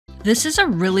This is a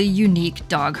really unique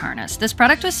dog harness. This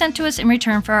product was sent to us in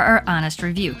return for our honest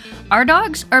review. Our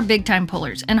dogs are big time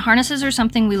pullers, and harnesses are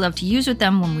something we love to use with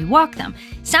them when we walk them.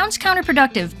 Sounds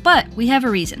counterproductive, but we have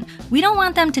a reason. We don't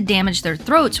want them to damage their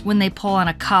throats when they pull on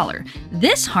a collar.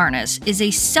 This harness is a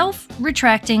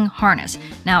self-retracting harness.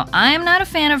 Now, I am not a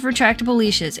fan of retractable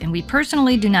leashes, and we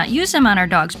personally do not use them on our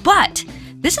dogs, but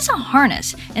this is a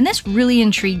harness, and this really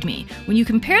intrigued me. When you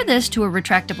compare this to a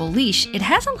retractable leash, it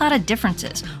has a lot of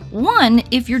differences. One,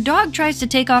 if your dog tries to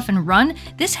take off and run,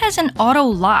 this has an auto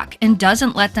lock and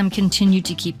doesn't let them continue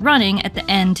to keep running at the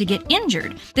end to get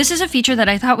injured. This is a feature that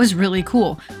I thought was really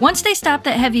cool. Once they stop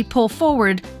that heavy pull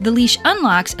forward, the leash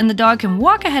unlocks and the dog can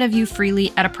walk ahead of you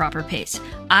freely at a proper pace.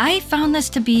 I found this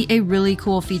to be a really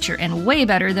cool feature and way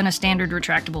better than a standard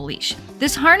retractable leash.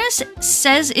 This harness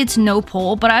says it's no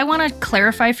pull, but I want to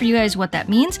clarify for you guys what that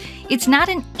means. It's not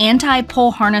an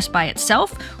anti-pull harness by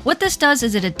itself. What this does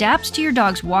is it adapts to your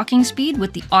dog's walking speed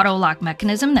with the auto lock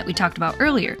mechanism that we talked about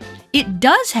earlier. It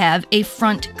does have a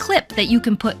front clip that you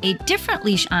can put a different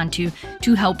leash onto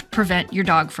to help prevent your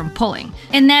dog from pulling.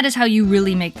 And that is how you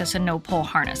really make this a no-pull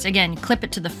harness. Again, clip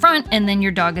it to the front and then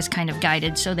your dog is kind of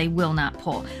guided so they will not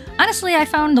pull. Honestly, I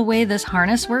found the way this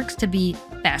harness works to be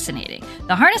fascinating.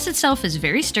 The harness itself is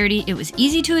very sturdy, it was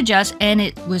easy to adjust, and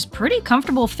it was pretty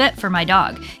comfortable fit for my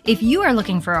dog. If you are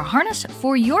looking for a harness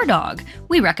for your dog,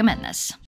 we recommend this.